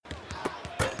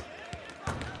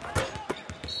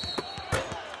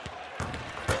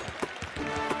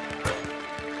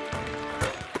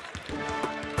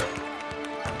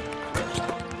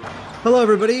Hello,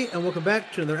 everybody, and welcome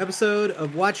back to another episode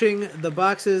of Watching the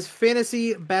Boxes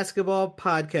Fantasy Basketball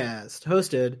Podcast,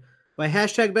 hosted by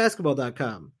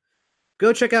 #basketball.com.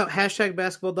 Go check out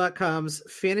 #basketball.com's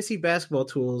fantasy basketball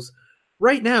tools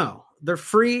right now. They're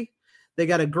free. They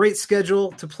got a great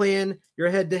schedule to plan your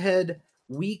head-to-head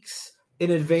weeks in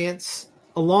advance,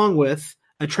 along with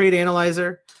a trade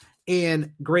analyzer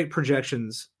and great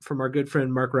projections from our good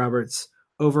friend Mark Roberts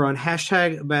over on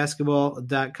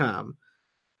 #basketball.com.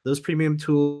 Those premium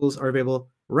tools are available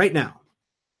right now.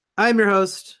 I'm your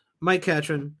host, Mike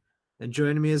Catron, and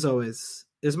joining me as always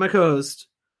is my co-host,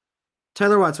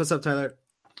 Tyler Watts. What's up, Tyler?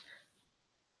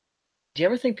 Do you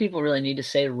ever think people really need to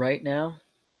say right now?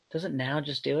 Doesn't now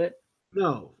just do it?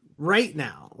 No, right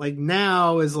now. Like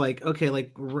now is like, okay,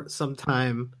 like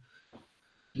sometime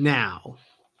now.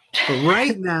 But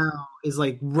right now is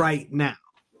like right now.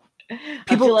 I feel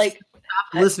People like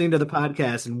stopped I, listening to the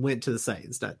podcast and went to the site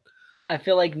instead. I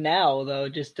feel like now though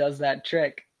just does that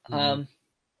trick. Mhm.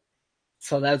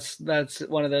 So that's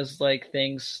one of those like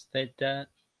things that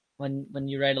when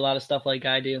you write a lot of stuff like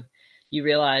I do, you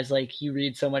realize like you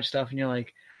read so much stuff and you're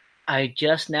like, I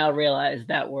just now realized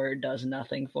that word does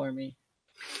nothing for me.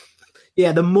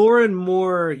 Yeah, the more and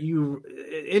more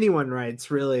anyone writes,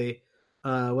 really,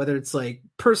 whether it's like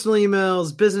personal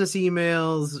emails, business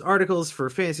emails, articles for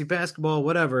fantasy basketball,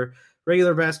 whatever,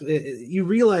 regular basketball, you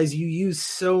realize you use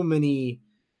so many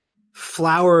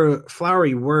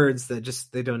flowery words that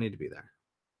just they don't need to be there.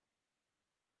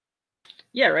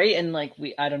 Yeah, right. And like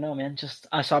I don't know, man. Just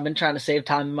so I've been trying to save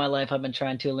time in my life. I've been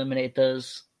trying to eliminate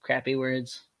those crappy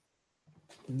words.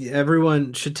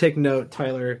 Everyone should take note.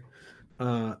 Tyler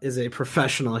is a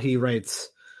professional. He writes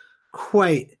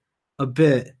quite a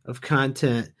bit of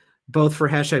content, both for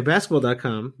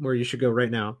 #basketball.com, where you should go right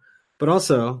now, but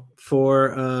also for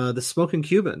the Smoking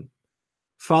Cuban,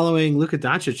 following Luka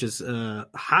Doncic's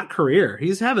hot career.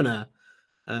 He's having a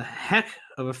heck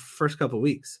of a first couple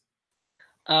weeks.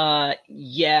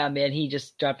 Yeah, man, he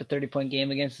just dropped a 30-point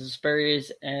game against the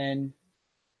Spurs, and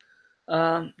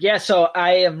yeah. So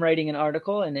I am writing an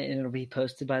article, and it'll be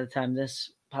posted by the time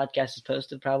this podcast is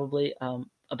posted, probably,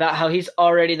 about how he's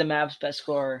already the Mavs' best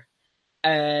scorer,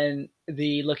 and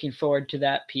the looking forward to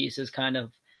that piece is kind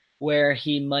of where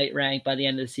he might rank by the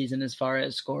end of the season as far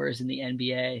as scorers in the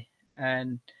NBA,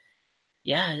 and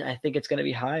yeah, I think it's going to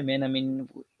be high, man. I mean,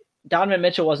 Donovan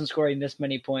Mitchell wasn't scoring this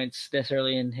many points this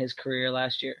early in his career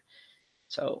last year.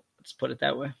 So let's put it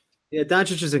that way. Yeah,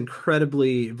 Doncic is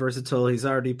incredibly versatile. He's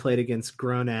already played against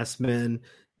grown ass men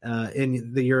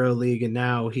in the Euro League, and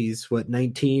now he's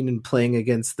 19 and playing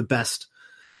against the best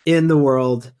in the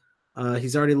world.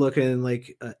 He's already looking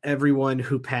like everyone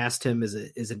who passed him is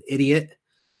an idiot.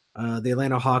 The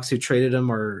Atlanta Hawks who traded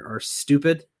him are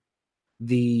stupid.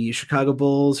 The Chicago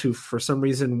Bulls, who for some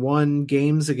reason won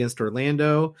games against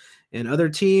Orlando and other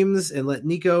teams and let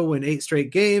Nico win 8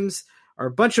 straight games, are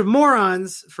a bunch of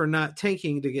morons for not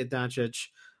tanking to get Doncic.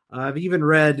 I've even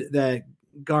read that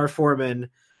Gar Forman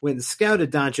went and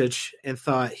scouted Doncic and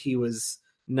thought he was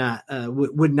not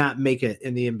would not make it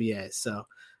in the NBA. So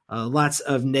lots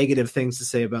of negative things to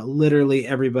say about literally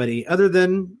everybody other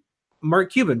than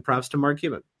Mark Cuban. Props to Mark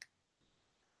Cuban.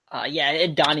 Yeah,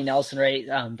 and Donnie Nelson, right?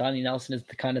 Donnie Nelson is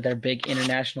kind of their big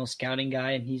international scouting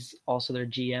guy, and he's also their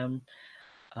GM.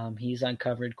 He's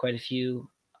uncovered quite a few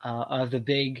of the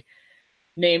big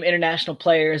name international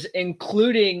players,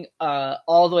 including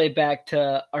all the way back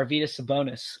to Arvydas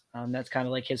Sabonis. That's kind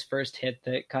of like his first hit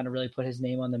that kind of really put his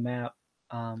name on the map.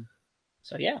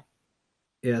 So yeah.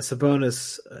 Yeah,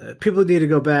 Sabonis. People need to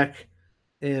go back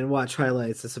and watch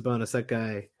highlights of Sabonis. That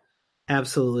guy,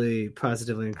 absolutely,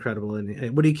 positively incredible.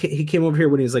 And when he came over here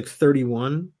when he was like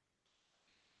 31.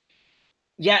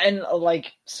 Yeah, and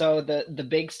like so the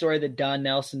big story that Don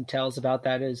Nelson tells about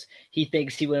that is he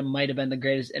thinks he might have been the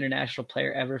greatest international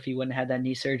player ever if he wouldn't have had that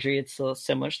knee surgery. It's a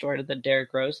similar story to the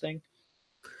Derrick Rose thing.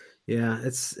 Yeah,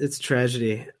 it's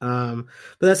tragedy. But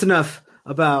that's enough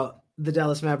about the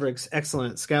Dallas Mavericks'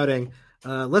 excellent scouting.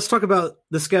 Let's talk about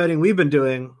the scouting we've been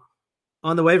doing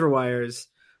on the waiver wires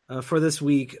for this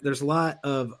week. There's a lot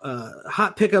of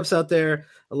hot pickups out there.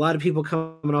 A lot of people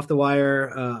coming off the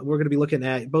wire. We're going to be looking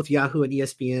at both Yahoo and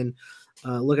ESPN,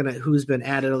 looking at who's been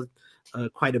added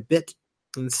quite a bit,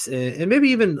 and maybe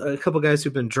even a couple guys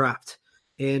who've been dropped,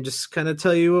 and just kind of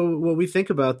tell you what we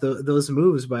think about those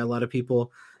moves by a lot of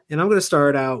people. And I'm going to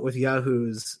start out with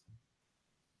Yahoo's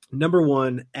number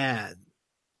one ad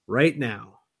right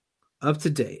now, up to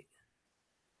date.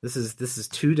 This is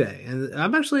today, and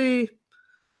I'm actually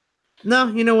no.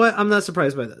 You know what? I'm not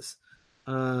surprised by this.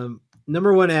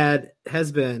 Number one ad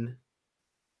has been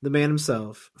the man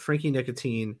himself, Frankie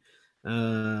Nicotine,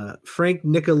 Frank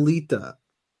Nicolita.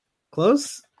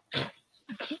 Close?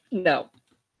 No.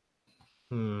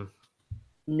 Hmm.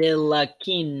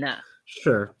 Nilakina.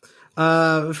 Sure.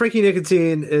 Frankie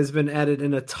Nicotine has been added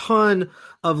in a ton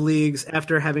of leagues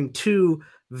after having two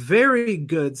very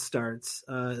good starts.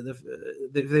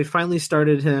 They finally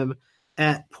started him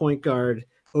at point guard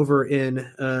over in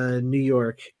New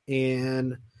York,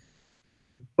 and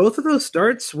both of those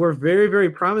starts were very, very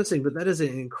promising. But that is an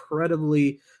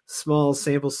incredibly small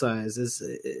sample size.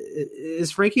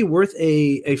 Is Frankie worth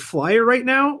a flyer right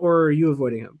now, or are you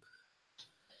avoiding him?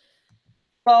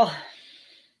 Well,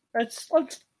 let's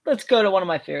go to one of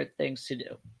my favorite things to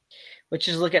do, which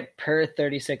is look at per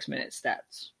 36-minute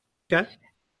stats. Okay.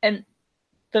 And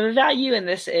the value in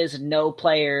this is no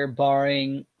player,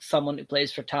 barring someone who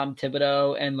plays for Tom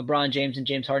Thibodeau and LeBron James and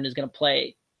James Harden, is going to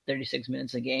play 36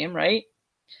 minutes a game, right?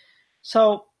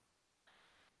 So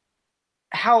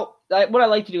what I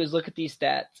like to do is look at these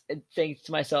stats and think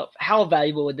to myself, how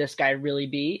valuable would this guy really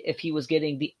be if he was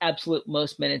getting the absolute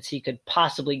most minutes he could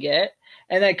possibly get,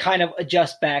 and then kind of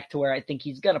adjust back to where I think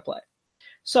he's going to play.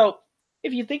 So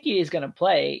if you think he's going to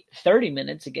play 30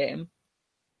 minutes a game,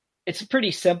 it's a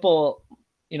pretty simple,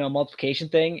 multiplication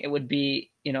thing. It would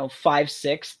be,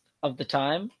 5/6 of the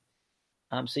time.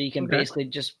 So you can basically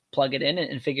just plug it in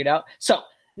and figure it out. So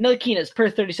Ntilikina's per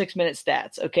 36-minute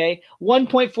stats, okay?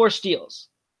 1.4 steals.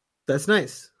 That's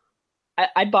nice.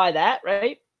 I'd buy that,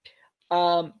 right?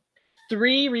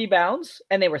 3 rebounds,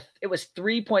 and it was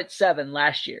 3.7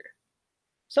 last year.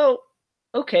 So,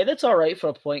 okay, that's all right for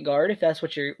a point guard if that's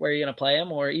where you're gonna play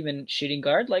him, or even shooting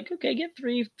guard. Like, okay, get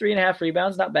 3.5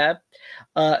 rebounds, not bad.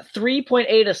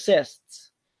 3.8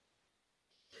 assists.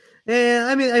 Yeah,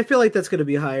 I mean, I feel like that's going to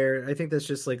be higher. I think that's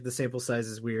just like the sample size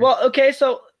is weird. Well, okay,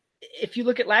 so if you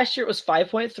look at last year, it was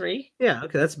 5.3. Yeah,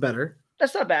 okay, that's better.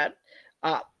 That's not bad.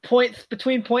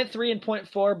 Between 0.3 and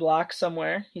 0.4 blocks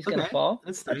somewhere, he's going to fall.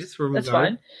 That's nice. That's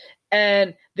fine.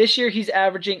 And this year, he's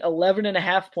averaging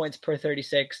 11.5 points per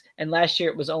 36, and last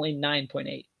year it was only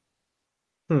 9.8.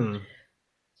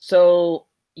 So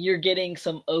you're getting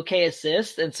some okay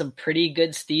assists and some pretty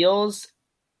good steals,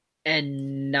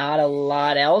 and not a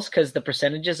lot else because the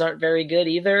percentages aren't very good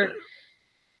either.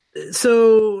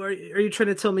 So are you trying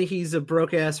to tell me he's a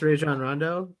broke-ass Rajon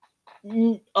Rondo?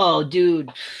 Oh, dude.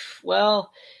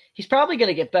 Well, he's probably going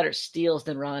to get better steals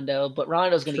than Rondo, but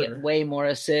Rondo's going to get way more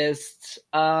assists.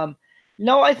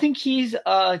 No, I think he's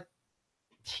a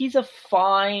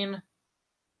fine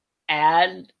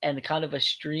add and kind of a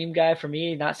stream guy for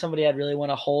me. Not somebody I'd really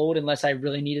want to hold unless I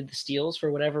really needed the steals for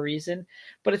whatever reason.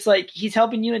 But it's like he's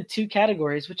helping you in 2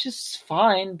 categories, which is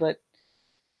fine, but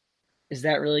is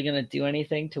that really going to do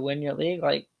anything to win your league?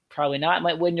 Like, probably not. It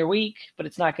might win your week, but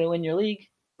it's not going to win your league.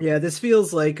 Yeah, this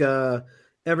feels like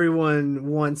everyone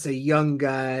wants a young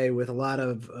guy with a lot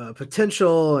of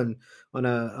potential and on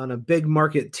a big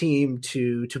market team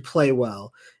to play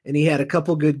well. And he had a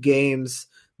couple good games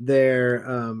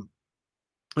there.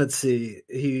 Let's see,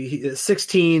 he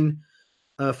 16,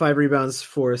 5 rebounds,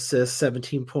 4 assists,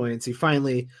 17 points. He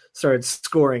finally started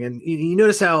scoring, and you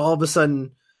notice how all of a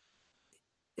sudden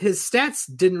his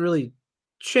stats didn't really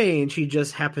change. He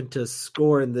just happened to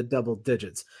score in the double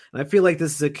digits. And I feel like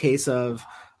this is a case of,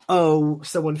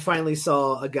 someone finally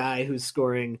saw a guy who's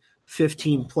scoring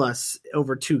 15 plus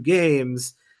over 2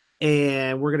 games,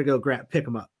 and we're gonna go pick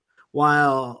him up.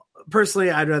 While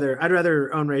personally, I'd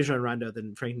rather own Rajon Rondo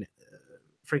than Frankie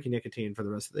Nicotine for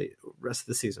the rest of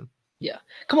the season. Yeah,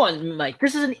 come on, Mike.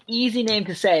 This is an easy name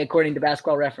to say according to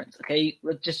Basketball Reference. Okay,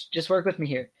 just work with me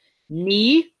here.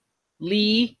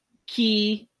 Ntilikina.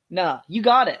 You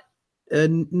got it.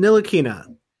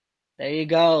 Ntilikina. There you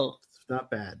go. It's not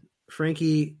bad.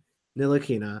 Frankie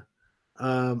Ntilikina.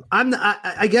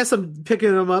 I guess I'm picking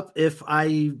him up if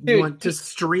I want to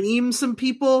stream some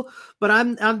people, but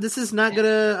I'm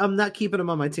not keeping him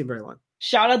on my team very long.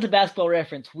 Shout out to Basketball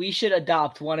Reference. We should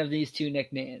adopt one of these 2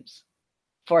 nicknames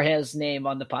for his name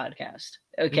on the podcast.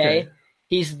 Okay?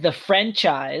 He's the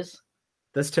franchise.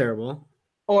 That's terrible.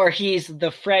 Or he's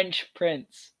the French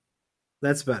Prince.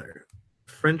 That's better.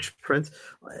 French Prince.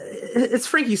 It's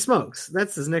Frankie Smokes.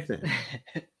 That's his nickname.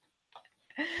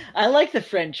 I like the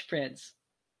French Prince.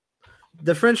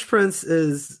 The French Prince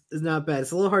is not bad. It's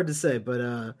a little hard to say, but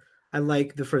I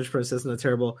like the French Prince. That's not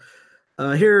terrible.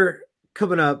 Here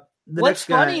coming up. What's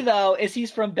funny though is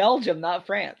he's from Belgium, not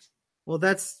France. Well,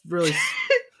 that's really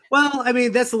well. I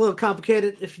mean, that's a little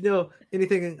complicated if you know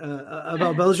anything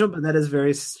about Belgium, but that is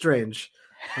very strange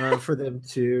for them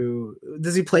to.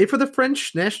 Does he play for the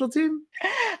French national team?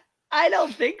 I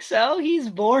don't think so. He's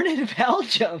born in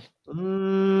Belgium.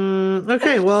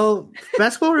 Okay, well,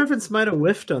 Basketball Reference might have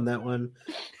whiffed on that one.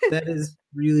 That is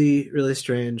really, really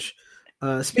strange.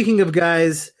 Speaking of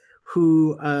guys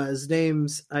who his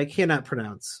names I cannot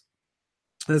pronounce,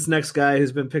 this next guy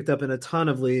who's been picked up in a ton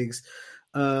of leagues,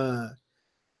 uh,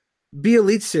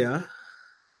 Bielitsa.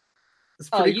 It's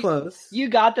Oh, pretty close. you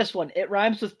got this one. It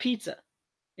rhymes with pizza.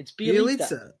 It's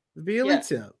Bielitsa.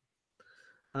 Bielitsa.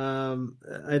 Yeah.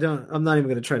 Bielitsa. I'm not even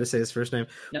going to try to say his first name,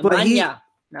 but Nemanja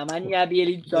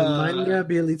Bielitsa. Nemanja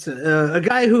Bielitsa, a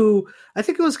guy who I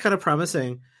think it was kind of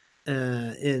promising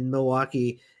in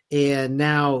Milwaukee, and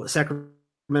now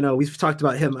Sacramento. We've talked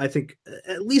about him, I think,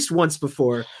 at least once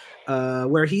before,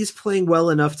 where he's playing well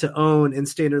enough to own in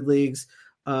standard leagues.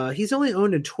 He's only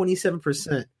owned in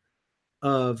 27%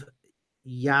 of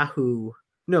Yahoo.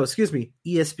 No, excuse me,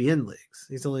 ESPN leagues.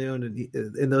 He's only owned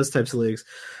in those types of leagues.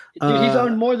 Dude, he's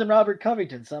owned more than Robert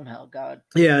Covington somehow. God.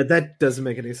 Yeah, that doesn't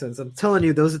make any sense. I'm telling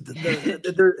you, there's a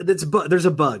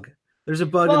bug. There's a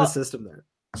bug in the system there.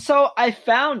 So I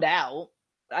found out.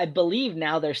 I believe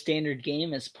now their standard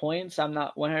game is points. I'm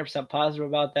not 100% positive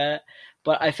about that,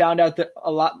 but I found out that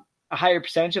a higher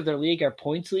percentage of their league are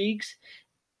points leagues,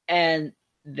 and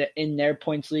in their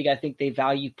points league, I think they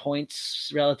value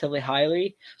points relatively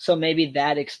highly. So maybe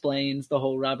that explains the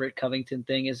whole Robert Covington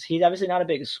thing. Is he's obviously not a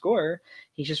big scorer.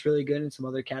 He's just really good in some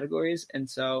other categories. And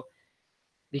so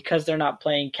because they're not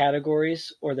playing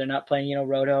categories, or they're not playing,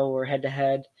 roto or head to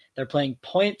head, they're playing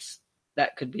points.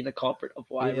 That could be the culprit of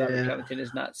why Robert Covington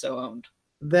is not so owned.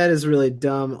 That is really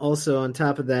dumb. Also, on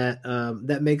top of that,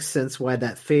 that makes sense why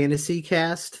that fantasy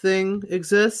cast thing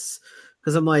exists.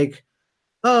 Because I'm like,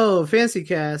 oh, fancy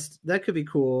cast, that could be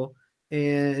cool.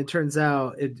 And it turns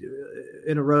out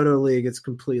in a roto league, it's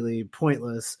completely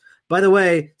pointless. By the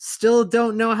way, still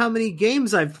don't know how many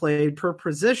games I've played per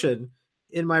position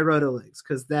in my roto leagues,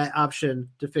 because that option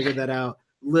to figure that out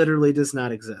literally does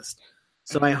not exist.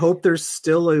 So I hope there's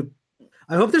still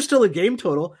a game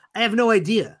total. I have no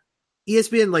idea.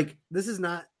 ESPN, this is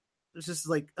just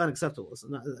unacceptable.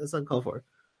 It's uncalled for.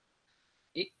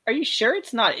 Are you sure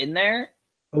it's not in there?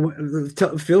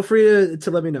 Feel free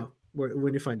to let me know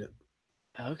when you find it.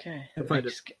 Okay.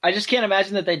 I just can't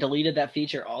imagine that they deleted that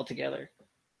feature altogether.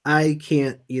 I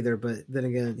can't either, but then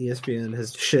again, ESPN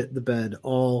has shit the bed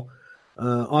all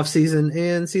off season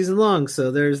and season long,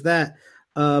 so there's that.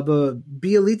 But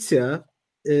Bielitsa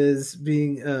is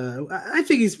being, I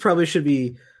think he's probably should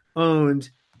be owned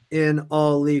in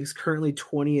all leagues. Currently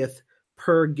 20th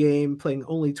per game, playing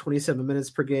only 27 minutes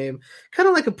per game, kind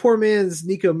of like a poor man's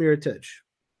Nico Mirotic.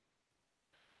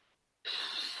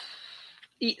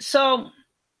 So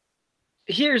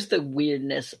here's the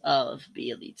weirdness of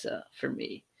Bielitsa for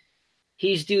me.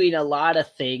 He's doing a lot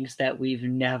of things that we've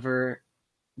never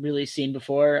really seen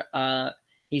before.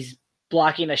 He's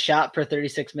blocking a shot per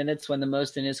 36 minutes when the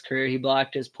most in his career he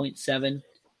blocked is 0.7.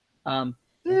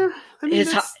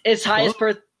 His highest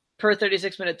per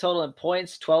 36 minute total in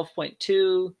points,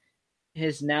 12.2.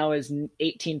 His now is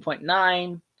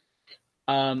 18.9.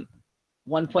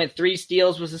 1.3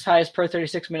 steals was his highest per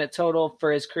 36 minute total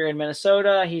for his career in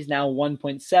Minnesota. He's now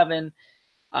 1.7.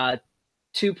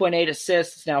 2.8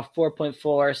 assists is now 4.4.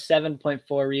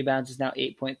 7.4 rebounds is now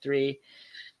 8.3.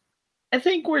 I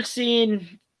think we're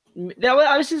seeing that.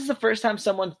 Obviously, this is the first time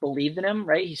someone's believed in him,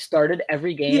 right? He started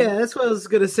every game. Yeah, that's what I was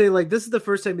going to say. This is the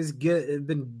first time he's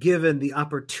been given the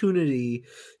opportunity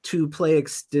to play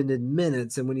extended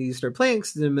minutes. And when you start playing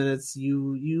extended minutes,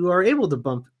 you are able to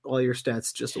bump all your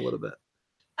stats just a little bit.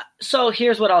 So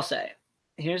here's what I'll say.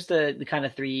 Here's the kind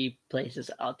of three places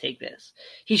I'll take this.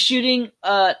 He's shooting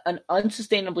an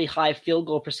unsustainably high field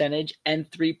goal percentage and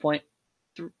 3-point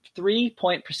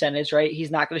percentage, right?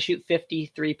 He's not going to shoot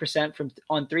 53%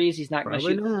 on threes. He's not going to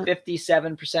shoot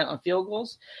 57% on field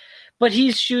goals. But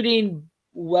he's shooting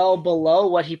well below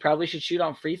what he probably should shoot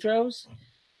on free throws.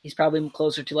 He's probably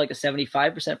closer to a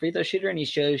 75% free throw shooter, and he's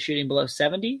shooting below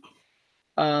 70.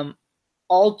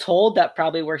 All told, that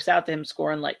probably works out to him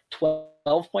scoring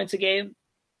 12 points a game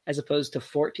as opposed to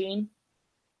 14.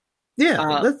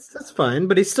 Yeah, that's fine.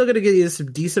 But he's still going to get you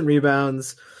some decent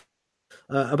rebounds,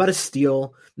 about a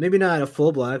steal. Maybe not a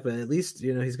full block, but at least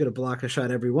he's going to block a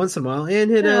shot every once in a while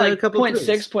and hit a couple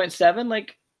 0.6,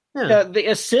 0.7. The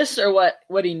assists are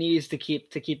what he needs to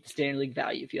keep the standard league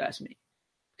value, if you ask me.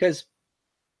 Because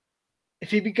if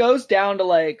he goes down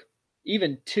to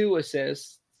even 2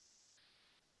 assists,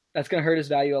 that's going to hurt his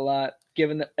value a lot,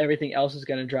 given that everything else is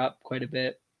going to drop quite a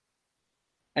bit.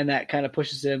 And that kind of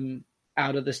pushes him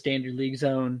out of the standard league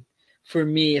zone. For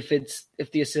me, if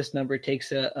the assist number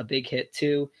takes a big hit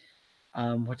too,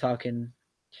 we're talking.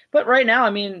 But right now,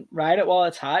 ride it while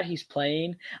it's hot. He's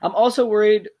playing. I'm also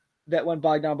worried that when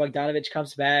Bogdanovic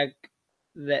comes back,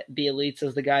 that Bielitsa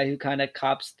is the guy who kind of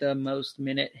cops the most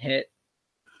minute hit.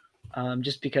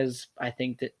 Just because I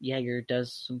think that Jaeger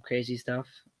does some crazy stuff.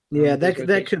 Yeah,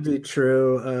 that could be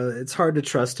true. It's hard to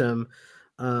trust him.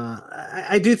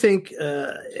 I do think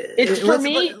it's for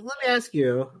me. Let me ask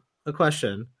you a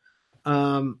question.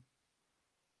 Does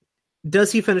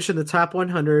he finish in the top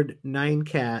 100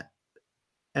 9-cat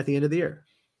at the end of the year?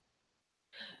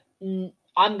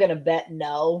 I'm gonna bet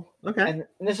no. Okay. And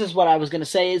this is what I was gonna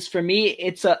say is for me,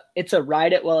 it's a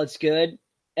ride it while it's good,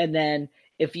 and then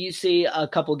if you see a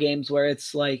couple games where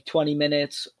it's like 20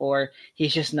 minutes or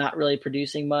he's just not really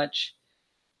producing much,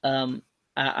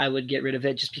 I would get rid of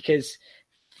it just because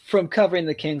from covering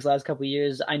the Kings last couple of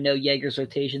years, I know Jaeger's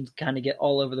rotations kind of get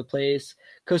all over the place.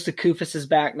 Kosta Koufos is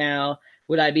back now.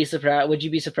 Would I be surprised? Would you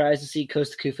be surprised to see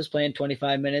Kosta Koufos playing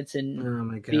 25 minutes and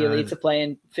Bielitsa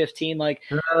playing 15? Like,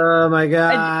 oh my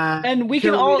god! And we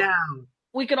can all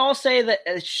say that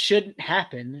it shouldn't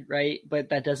happen, right? But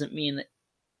that doesn't mean that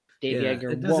Dave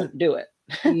Jaeger won't do it.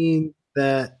 Mean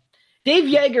that Dave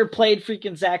Jaeger played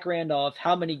freaking Zach Randolph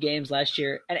how many games last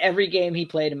year? And every game he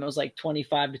played him, it was like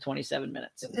 25 to 27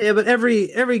 minutes. Yeah, but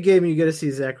every game you get to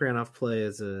see Zach Randolph play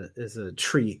is a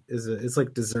treat. It's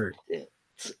like dessert.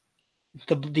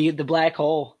 The black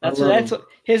hole. That's what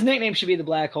his nickname should be, the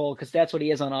black hole, because that's what he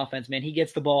is on offense, man. He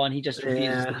gets the ball and he just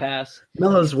refuses to pass.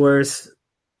 Melo's worse.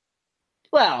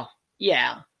 Well,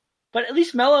 yeah. But at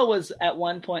least Melo was at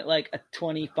one point like a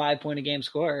 25-point a game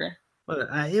scorer.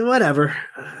 Whatever.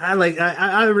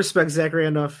 I respect Zach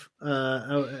Randolph,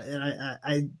 and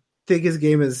I think his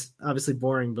game is obviously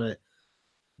boring, but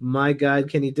my God,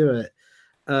 can he do it?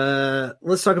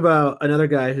 Let's talk about another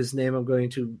guy whose name I'm going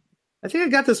to. I think I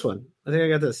got this one.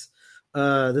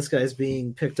 This guy is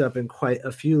being picked up in quite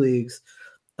a few leagues.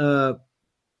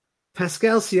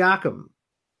 Pascal Siakam.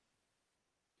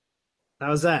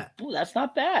 How's that? Ooh, that's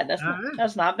not bad.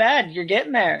 That's not bad. You're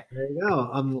getting there. There you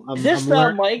go. Is this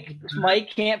the Mike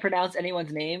can't pronounce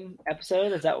anyone's name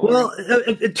episode? Is that what? Well,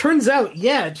 it turns out,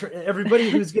 yeah.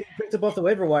 Everybody who's getting picked up off the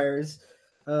waiver wires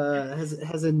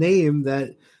has a name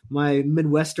that my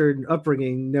Midwestern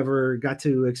upbringing never got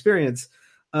to experience.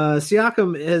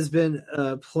 Siakam has been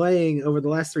playing over the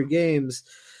last 3 games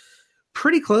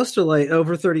pretty close to like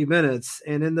over 30 minutes,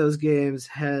 and in those games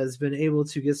has been able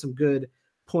to get some good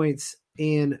points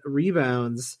and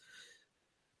rebounds.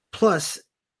 Plus,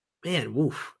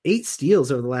 man, 8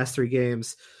 steals over the last 3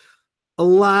 games. A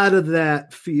lot of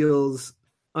that feels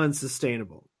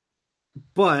unsustainable,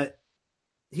 but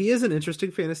he is an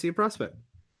interesting fantasy prospect.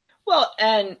 Well,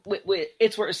 and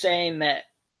it's worth saying that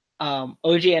OG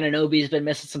Anunoby has been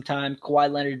missing some time. Kawhi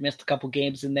Leonard missed a couple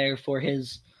games in there for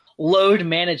his load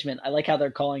management. I like how they're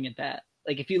calling it that.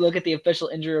 Like if you look at the official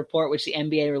injury report, which the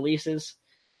NBA releases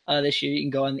this year, you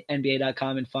can go on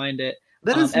NBA.com and find it.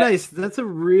 That is nice. That's a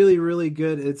really, really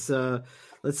good. It's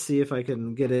let's see if I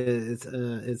can get it. It's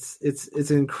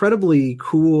an incredibly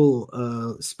cool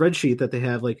spreadsheet that they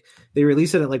have. Like they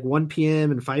release it at like 1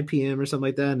 p.m. and 5 p.m. or something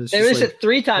like that. And it's they release it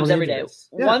 3 times every day.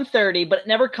 Yeah. 1:30, but it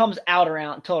never comes out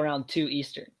until around 2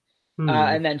 Eastern.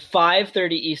 And then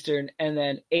 5:30 Eastern, and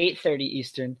then 8:30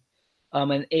 Eastern.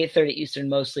 And 8:30 Eastern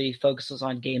mostly focuses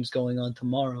on games going on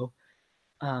tomorrow.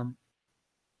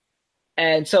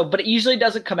 And so, but it usually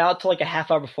doesn't come out till like a half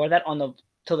hour before that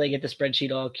till they get the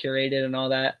spreadsheet all curated and all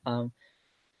that. A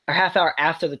half hour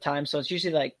after the time. So it's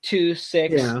usually like 2,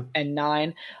 6, and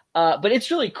 9. But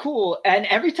it's really cool. And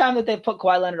every time that they put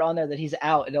Kawhi Leonard on there that he's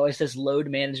out, it always says load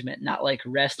management, not like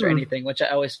rest or anything, which I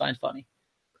always find funny.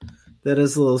 That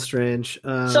is a little strange.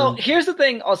 So here's the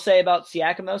thing I'll say about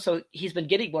Siakam, though. So he's been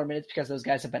getting more minutes because those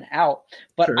guys have been out.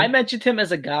 But I mentioned him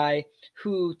as a guy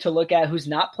to look at who's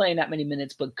not playing that many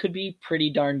minutes, but could be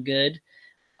pretty darn good.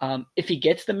 If he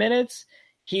gets the minutes,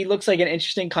 he looks like an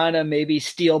interesting kind of maybe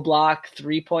steal block,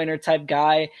 3-pointer type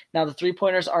guy. Now, the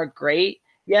 3-pointers aren't great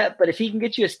yet, but if he can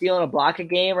get you a steal and a block a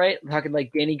game, right, I'm talking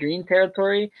like Danny Green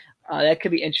territory, that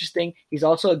could be interesting. He's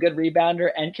also a good rebounder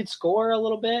and can score a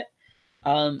little bit.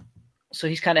 So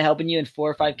he's kind of helping you in 4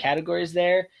 or 5 categories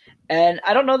there. And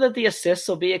I don't know that the assists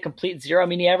will be a complete zero. I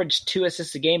mean, he averaged 2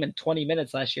 assists a game in 20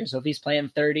 minutes last year. So if he's playing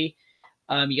 30,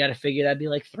 you got to figure that'd be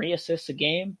like 3 assists a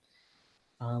game,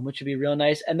 which would be real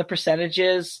nice. And the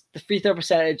percentages, the free throw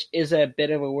percentage is a bit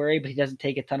of a worry, but he doesn't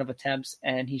take a ton of attempts,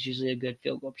 and he's usually a good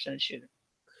field goal percentage shooter.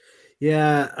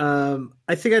 Yeah,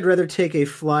 I think I'd rather take a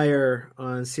flyer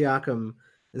on Siakam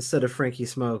instead of Frankie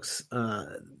Smokes.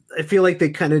 I feel like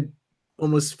they kind of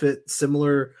almost fit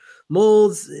similar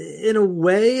molds in a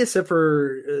way, except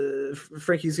for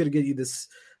Frankie's going to get you this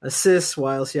assist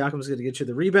while Siakam's going to get you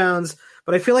the rebounds.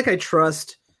 But I feel like I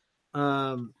trust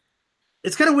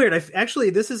It's kind of weird.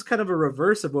 Actually, this is kind of a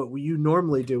reverse of what you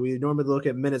normally do. We normally look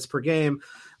at minutes per game.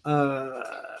 Uh,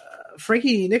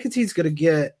 Frankie Nicotine's going to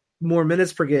get more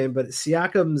minutes per game, but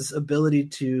Siakam's ability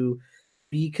to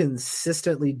be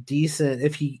consistently decent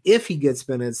if he gets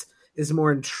minutes is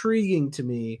more intriguing to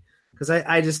me because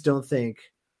I just don't think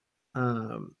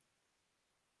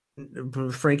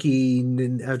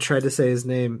Frankie. I've tried to say his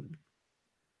name,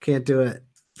 can't do it.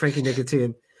 Frankie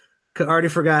Nicotine. Already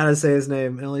forgot how to say his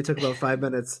name. It only took about 5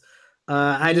 minutes.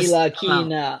 I just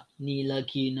Nilakina.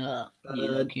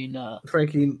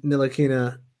 Frankie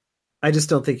Ntilikina. I just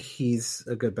don't think he's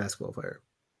a good basketball player.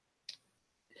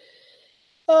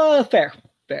 Fair.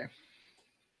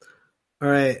 All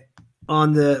right.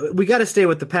 We got to stay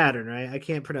with the pattern, right? I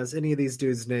can't pronounce any of these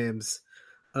dudes' names.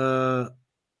 Okobo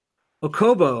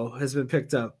has been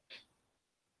picked up.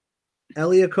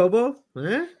 Eli Okobo?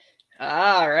 Eh?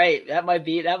 All right. That might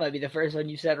be the first one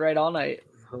you said right all night.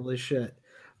 Holy shit.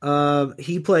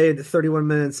 He played 31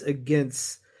 minutes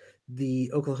against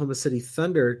the Oklahoma City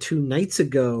Thunder 2 nights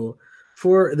ago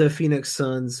for the Phoenix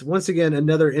Suns. Once again,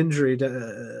 another injury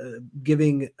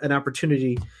giving an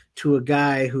opportunity to a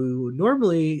guy who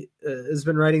normally has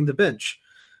been riding the bench.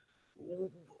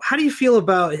 How do you feel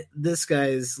about this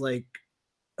guy's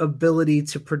ability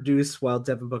to produce while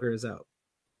Devin Booker is out?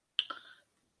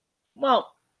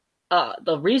 Well,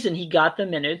 the reason he got the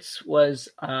minutes was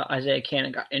Isaiah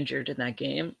Cannon got injured in that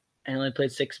game and only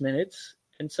played 6 minutes.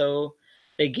 And so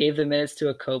they gave the minutes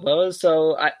to Okobo.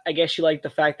 So I guess you like the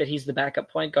fact that he's the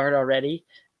backup point guard already.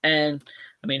 And,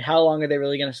 I mean, how long are they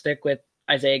really going to stick with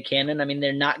Isaiah Cannon? I mean,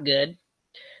 they're not good.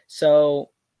 So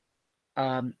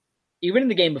even in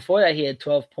the game before that, he had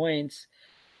 12 points.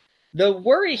 The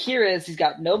worry here is he's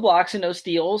got no blocks and no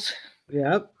steals.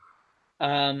 Yep.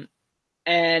 And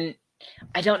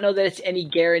I don't know that it's any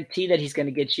guarantee that he's going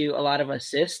to get you a lot of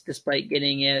assists despite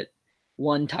getting it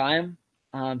one time.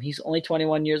 He's only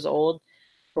 21 years old.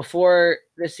 Before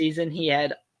this season, he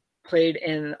had played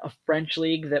in a French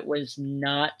league that was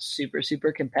not super,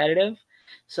 super competitive.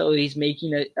 So he's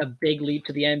making a big leap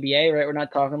to the NBA, right? We're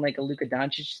not talking like a Luka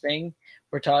Doncic thing.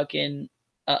 We're talking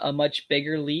a much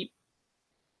bigger leap.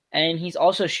 And he's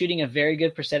also shooting a very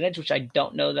good percentage, which I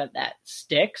don't know that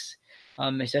sticks.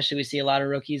 Especially we see a lot of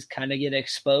rookies kind of get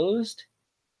exposed.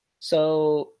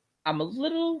 So I'm a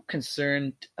little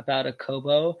concerned about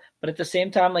Okobo, but at the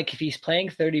same time, if he's playing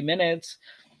 30 minutes,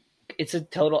 it's a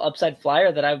total upside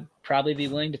flyer that I'd probably be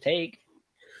willing to take.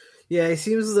 Yeah, he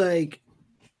seems like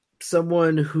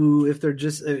someone who, if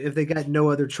they got no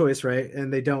other choice, right,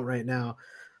 and they don't right now,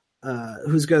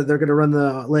 they're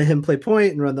gonna let him play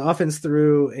point and run the offense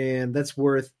through, and that's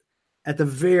worth at the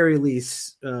very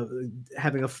least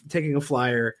taking a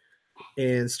flyer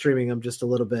and streaming him just a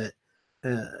little bit.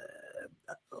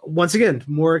 Once again,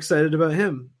 more excited about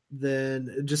him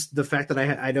than just the fact that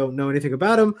I don't know anything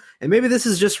about him, and maybe this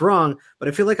is just wrong, but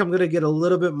I feel like I'm going to get a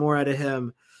little bit more out of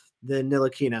him than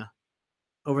Ntilikina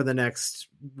over the next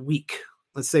week.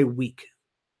 Let's say week.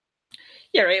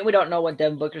 Yeah, right. We don't know what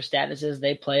Devin Booker's status is.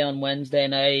 They play on Wednesday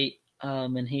night,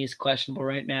 and he's questionable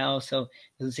right now, so it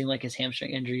doesn't seem like his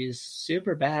hamstring injury is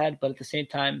super bad. But at the same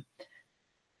time,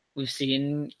 we've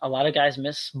seen a lot of guys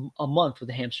miss a month with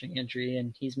a hamstring injury,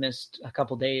 and he's missed a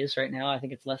couple days right now. I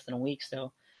think it's less than a week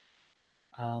still.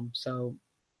 So,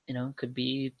 it could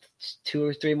be 2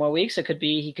 or 3 more weeks. It could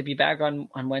be he could be back on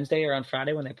Wednesday or on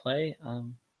Friday when they play.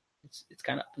 It's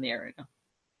kind of up in the air right now.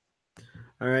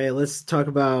 All right, let's talk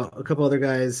about a couple other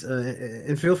guys,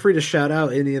 and feel free to shout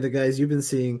out any of the guys you've been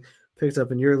seeing picked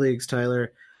up in your leagues,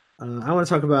 Tyler. I want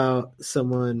to talk about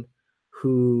someone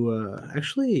who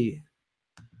actually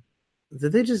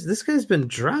this guy's been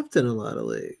dropped in a lot of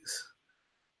leagues.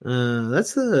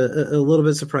 That's a little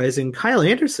bit surprising. Kyle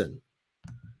Anderson.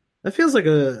 That feels like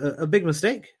a big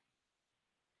mistake.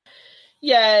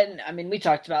 Yeah, and I mean, we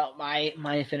talked about my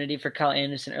affinity for Kyle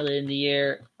Anderson earlier in the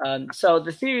year. So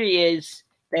the theory is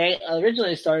they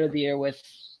originally started the year with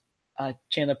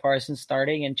Chandler Parsons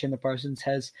starting, and Chandler Parsons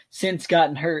has since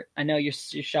gotten hurt. I know you're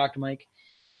shocked, Mike.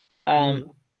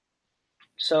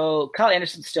 So Kyle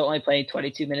Anderson's still only playing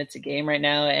 22 minutes a game right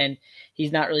now, and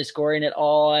he's not really scoring at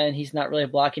all, and he's not really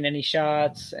blocking any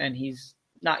shots, and he's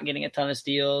not getting a ton of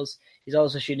steals. He's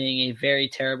also shooting a very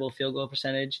terrible field goal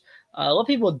percentage. What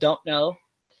people don't know,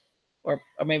 or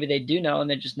maybe they do know and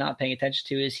they're just not paying attention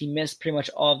to, is he missed pretty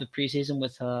much all of the preseason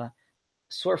with a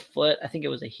sore foot. I think it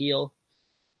was a heel.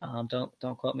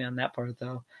 Don't quote me on that part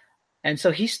though. And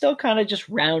so he's still kind of just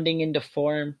rounding into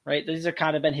form, right? These are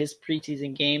kind of been his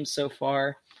preseason games so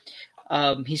far.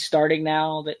 He's starting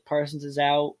now that Parsons is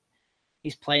out.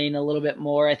 He's playing a little bit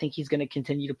more. I think he's going to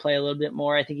continue to play a little bit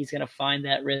more. I think he's going to find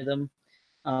that rhythm.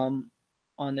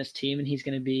 on this team, and he's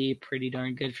going to be pretty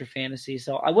darn good for fantasy.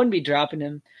 So I wouldn't be dropping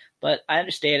him, but I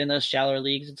understand in those shallower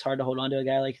leagues, it's hard to hold on to a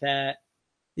guy like that.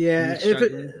 Yeah,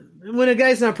 when a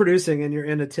guy's not producing and you're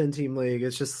in a 10-team league,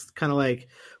 it's just kind of like,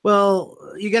 well,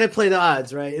 you got to play the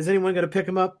odds, right? Is anyone going to pick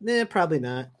him up? Probably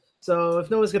not. So if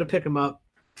no one's going to pick him up,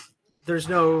 there's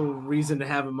no reason to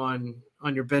have him on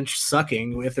your bench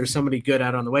sucking if there's somebody good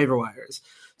out on the waiver wires.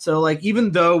 So like,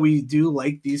 even though we do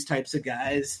like these types of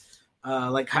guys,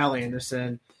 like Kyle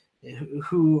Anderson,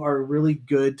 who are really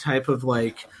good type of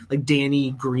like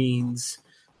Danny Greens,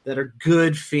 that are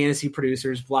good fantasy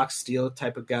producers, block steal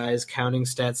type of guys, counting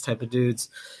stats type of dudes.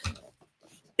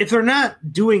 If they're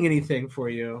not doing anything for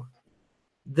you,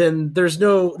 then there's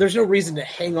no reason to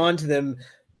hang on to them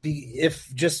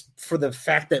if just for the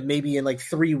fact that maybe in like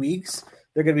 3 weeks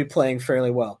they're going to be playing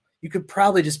fairly well. You could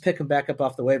probably just pick him back up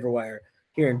off the waiver wire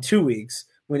here in 2 weeks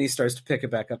when he starts to pick it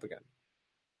back up again.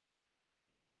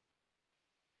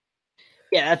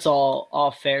 Yeah, that's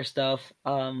all fair stuff.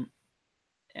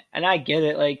 And I get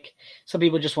it. Like, some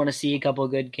people just want to see a couple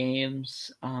of good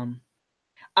games. I'm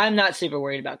not super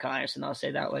worried about Kyle Anderson. I'll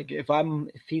say that. Like, if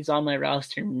he's on my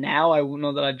roster now, I won't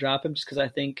know that I'd drop him just because I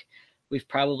think we've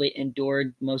probably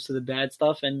endured most of the bad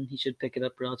stuff, and he should pick it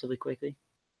up relatively quickly.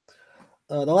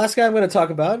 The last guy I'm going to talk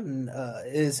about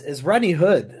is Rodney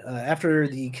Hood. After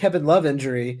the Kevin Love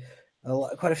injury,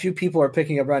 quite a few people are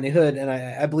picking up Rodney Hood, and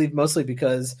I believe mostly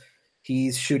because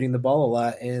he's shooting the ball a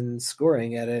lot and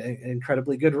scoring at an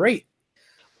incredibly good rate.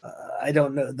 I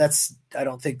don't know. I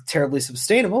don't think terribly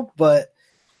sustainable, but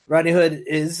Rodney Hood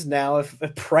is now a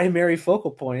primary focal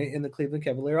point in the Cleveland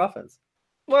Cavalier offense.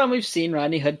 Well, and we've seen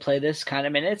Rodney Hood play this kind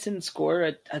of minutes and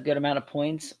score a good amount of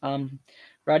points.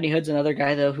 Rodney Hood's another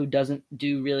guy, though, who doesn't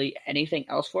do really anything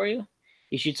else for you.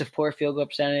 He shoots a poor field goal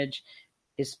percentage.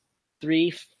 His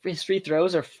free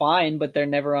throws are fine, but they're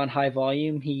never on high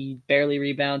volume. He barely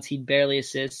rebounds. He barely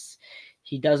assists.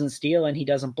 He doesn't steal, and he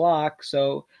doesn't block.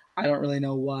 So I don't really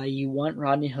know why you want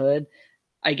Rodney Hood.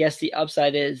 I guess the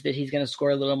upside is that he's going to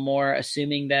score a little more,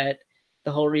 assuming that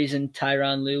the whole reason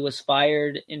Tyronn Lue was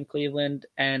fired in Cleveland,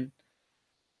 and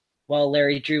while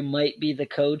Larry Drew might be the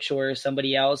coach or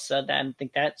somebody else, I don't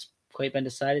think that's quite been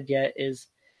decided yet, is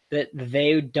that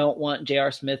they don't want J.R.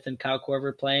 Smith and Kyle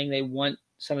Korver playing. They want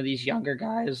some of these younger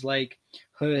guys like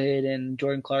Hood and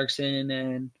Jordan Clarkson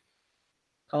and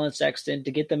Colin Sexton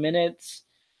to get the minutes.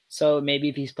 So maybe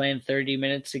if he's playing 30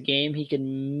 minutes a game, he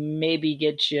can maybe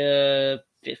get you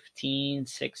 15,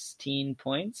 16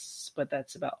 points, but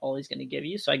that's about all he's going to give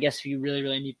you. So I guess if you really,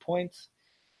 really need points,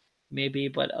 maybe,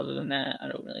 but other than that, I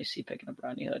don't really see picking up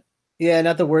Rodney Hood. Yeah,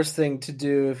 not the worst thing to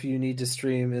do if you need to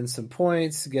stream in some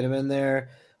points, get him in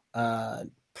there.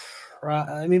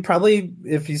 Probably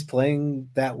if he's playing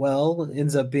that well,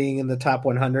 ends up being in the top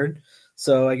 100.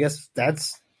 So I guess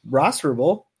that's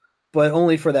rosterable, but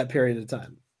only for that period of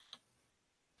time.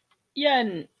 Yeah,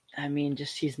 and I mean,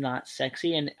 just he's not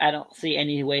sexy, and I don't see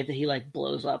any way that he like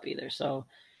blows up either. So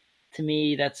to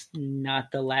me, that's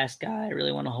not the last guy I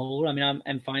really want to hold. I mean,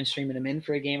 I'm fine streaming him in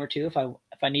for a game or two if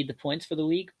I need the points for the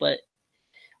week, but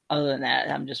other than that,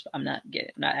 I'm not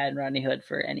adding Rodney Hood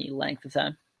for any length of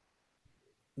time.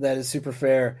 That is super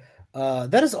fair.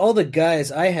 That is all the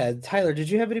guys I had. Tyler, did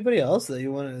you have anybody else that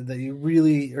you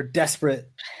really are desperate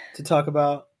to talk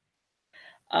about?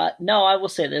 No, I will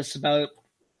say this about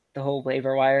the whole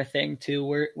waiver wire thing too.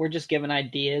 We're just giving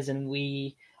ideas, and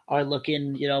we are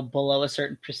looking, below a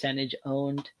certain percentage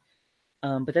owned.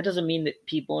 But that doesn't mean that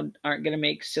people aren't going to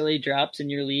make silly drops in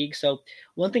your league. So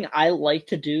one thing I like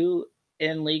to do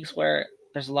in leagues where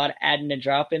there's a lot of adding and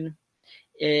dropping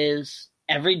is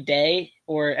every day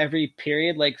or every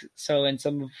period. Like, so in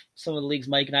some of the leagues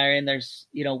Mike and I are in, there's,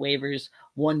 waivers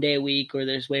 1 day a week, or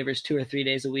there's waivers 2 or 3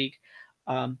 days a week.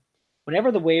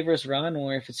 Whenever the waivers run,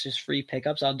 or if it's just free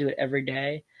pickups, I'll do it every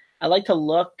day. I like to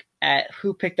look at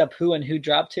who picked up who and who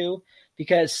dropped who,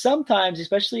 because sometimes,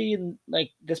 especially in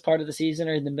like this part of the season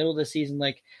or in the middle of the season,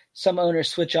 like some owners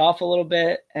switch off a little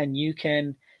bit, and you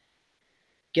can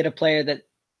get a player that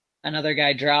another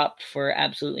guy dropped for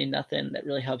absolutely nothing that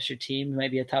really helps your team. It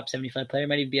might be a top 75 player,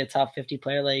 might even be a top 50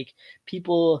 player. Like,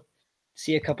 people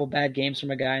see a couple bad games from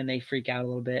a guy and they freak out a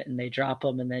little bit and they drop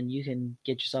him, and then you can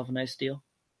get yourself a nice deal.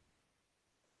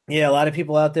 Yeah, a lot of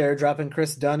people out there dropping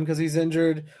Chris Dunn because he's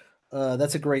injured.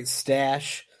 That's a great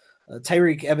stash.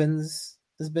 Tyreek Evans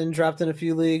has been dropped in a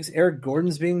few leagues. Eric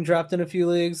Gordon's being dropped in a few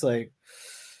leagues. Like,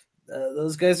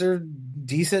 those guys are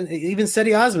decent. Even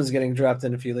Cedi Osman's getting dropped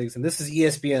in a few leagues, and this is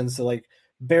ESPN, so like,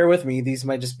 bear with me. These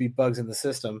might just be bugs in the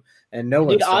system, and no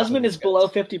one. Dude, Osman is below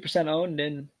 50% owned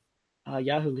in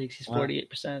Yahoo leagues. He's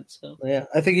 48%. So yeah,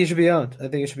 I think he should be owned. I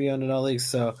think he should be owned in all leagues.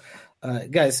 So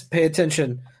Guys, pay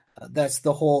attention. That's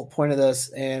the whole point of this.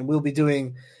 And we'll be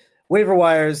doing waiver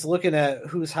wires, looking at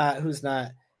who's hot, who's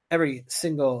not every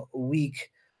single week.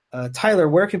 Tyler,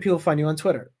 where can people find you on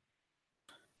Twitter?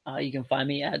 You can find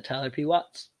me at Tyler P.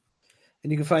 Watts.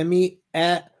 And you can find me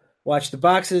at Watch the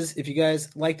Boxes. If you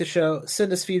guys like the show,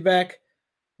 send us feedback,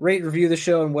 rate, review the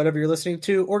show and whatever you're listening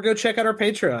to, or go check out our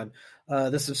Patreon.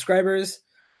 The subscribers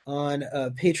on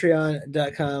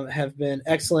patreon.com have been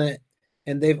excellent,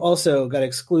 and they've also got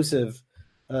exclusive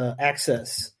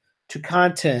access to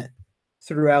content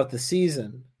throughout the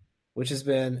season, which has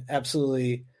been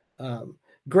absolutely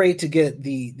great to get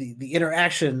the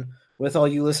interaction with all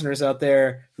you listeners out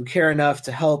there who care enough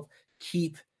to help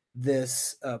keep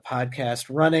this podcast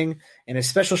running. And a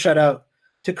special shout out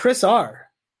to Chris R.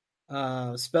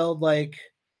 Spelled like,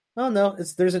 oh no,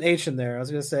 there's an H in there. I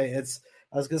was gonna say it's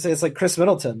like Chris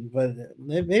Middleton, but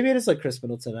maybe it is like Chris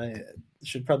Middleton. I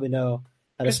should probably know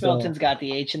how to spell. Chris Middleton's got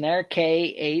the H in there.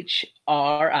 Khris.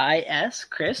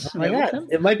 Chris Middleton.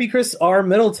 It might be Chris R.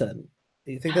 Middleton.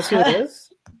 Do you think that's who it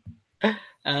is?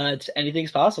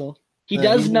 Anything's possible. He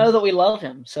does know that we love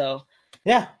him, so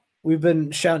yeah, we've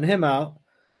been shouting him out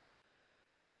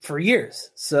for years.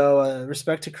 So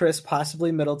respect to Chris,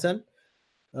 possibly Middleton,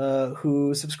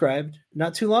 who subscribed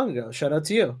not too long ago. Shout out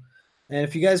to you. And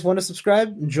if you guys want to subscribe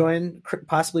and join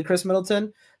possibly Chris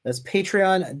Middleton, that's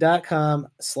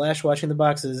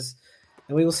patreon.com/watchingtheboxes.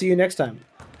 And we will see you next time.